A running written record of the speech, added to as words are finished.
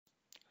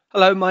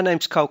Hello, my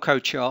name's Carl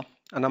Kochar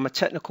and I'm a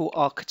technical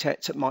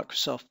architect at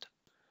Microsoft.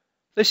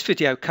 This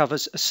video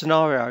covers a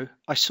scenario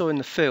I saw in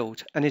the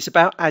field and is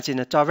about adding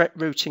a direct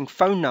routing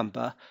phone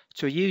number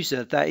to a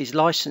user that is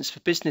licensed for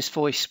Business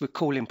Voice with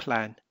calling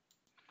plan.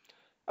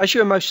 As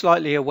you are most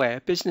likely aware,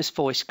 Business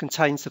Voice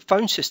contains the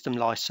phone system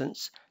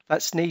license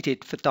that's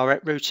needed for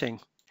direct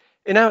routing.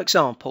 In our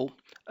example,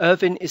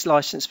 Irvin is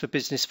licensed for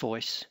Business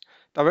Voice.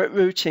 Direct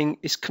routing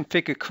is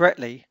configured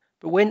correctly,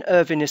 but when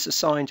Irvin is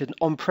assigned an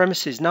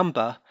on-premises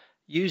number,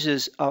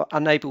 users are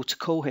unable to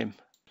call him.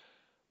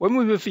 When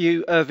we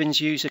review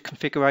Irvin's user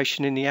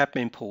configuration in the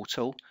admin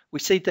portal, we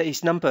see that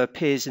his number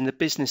appears in the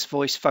Business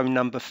Voice phone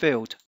number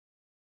field.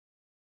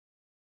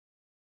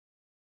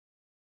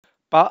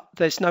 But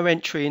there's no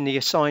entry in the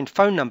assigned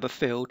phone number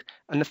field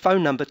and the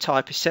phone number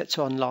type is set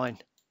to online.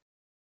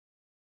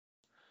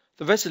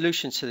 The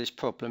resolution to this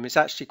problem is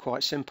actually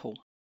quite simple.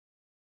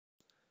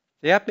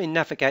 The admin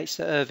navigates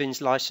to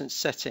Irvin's license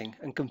setting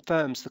and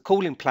confirms the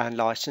calling plan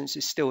license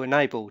is still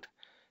enabled.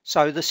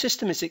 So the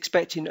system is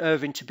expecting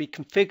Irvin to be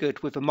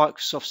configured with a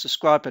Microsoft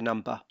subscriber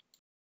number.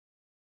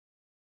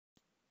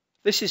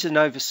 This is an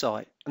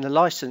oversight and the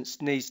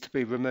license needs to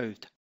be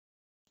removed.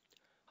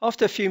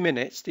 After a few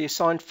minutes, the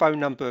assigned phone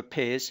number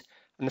appears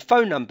and the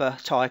phone number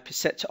type is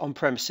set to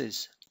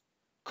on-premises.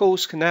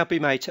 Calls can now be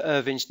made to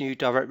Irvin's new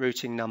direct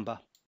routing number.